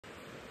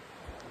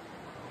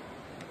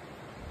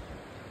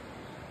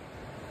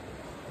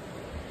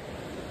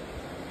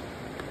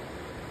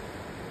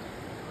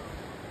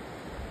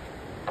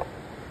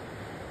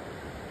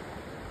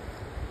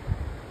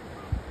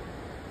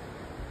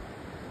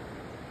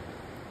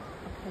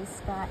Okay,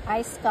 Scott.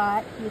 I,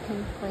 Scott, you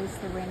can place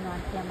the ring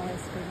on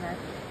Pamela's finger.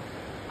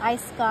 I,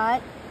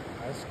 Scott.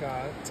 I,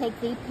 Scott. Take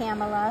thee,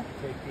 Pamela.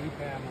 Take thee,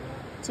 Pamela.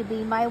 To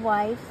be my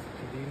wife.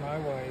 To be my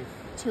wife.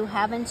 To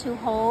have and to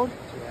hold.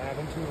 To have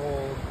and to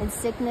hold. In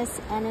sickness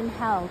and in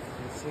health.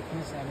 In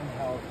sickness and in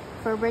health.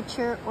 For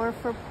richer or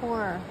for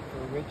poorer.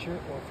 For richer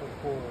or for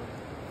poorer.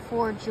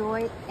 For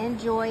joy and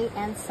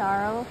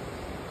sorrow.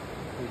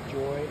 For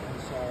joy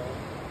and sorrow.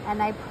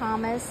 And I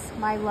promise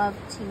my love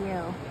to you.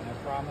 And I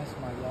promise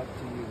my love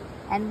to you.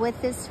 And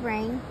with this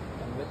ring.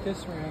 And with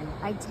this ring.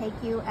 I take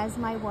you as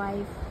my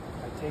wife.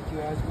 I take you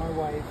as my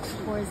wife.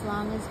 For as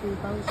long as we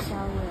both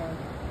shall live.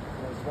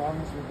 For as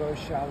long as we both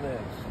shall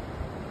live.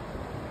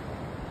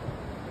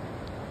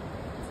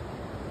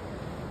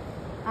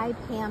 I,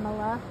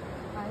 Pamela.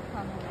 I,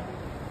 Pamela.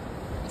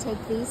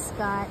 Take thee,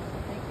 Scott.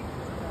 Take thee,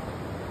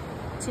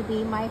 Scott. To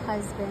be my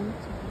husband.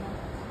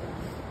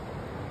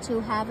 To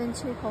have and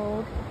to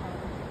hold.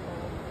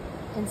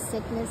 In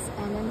sickness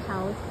and in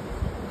health.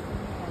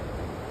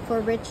 For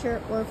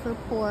richer or for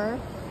poor.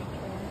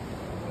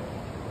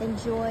 In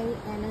joy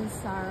and in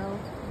sorrow.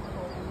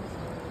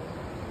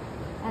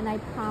 And I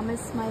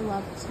promise my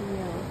love to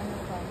you.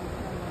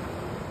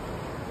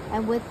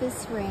 And with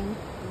this ring,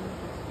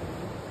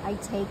 I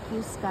take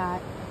you,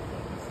 Scott,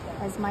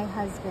 as my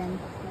husband,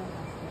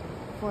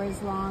 for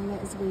as long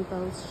as we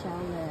both shall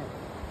live.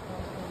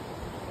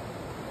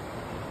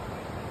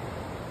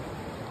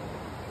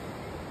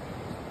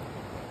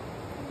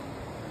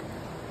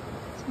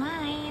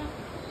 Smile.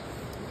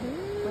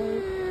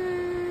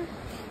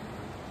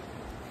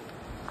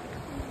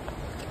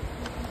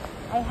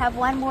 I have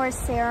one more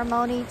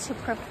ceremony to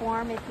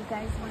perform if you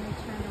guys want to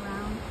turn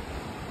around.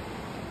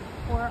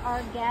 For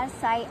our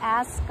guests, I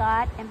asked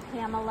Scott and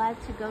Pamela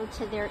to go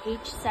to their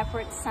each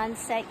separate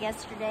sunset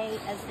yesterday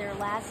as their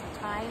last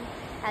time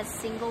as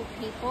single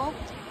people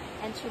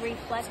and to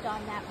reflect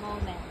on that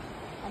moment.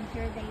 And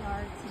here they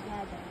are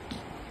together.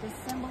 The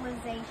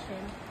symbolization,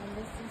 and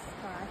this is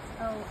Scott's.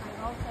 Oh, I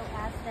also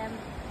asked them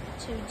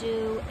to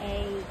do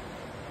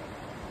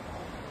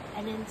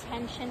an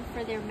intention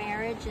for their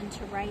marriage and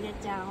to write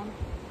it down.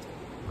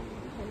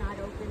 You cannot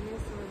open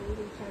this or read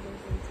each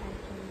other's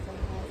intentions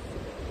unless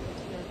you're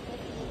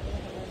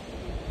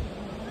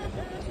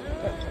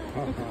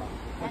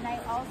And I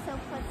also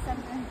put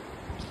some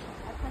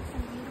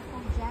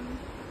beautiful gems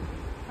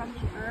from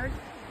the earth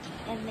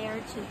in there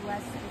to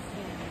bless this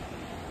union.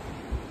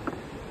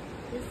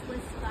 This was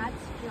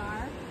Scott's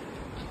jar,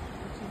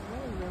 which is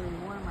really, really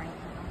warm right now.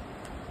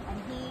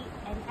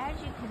 And as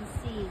you can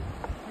see,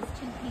 as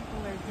two people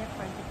are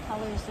different, the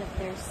colors of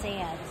their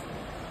sands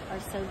are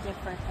so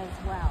different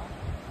as well.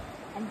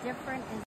 And different is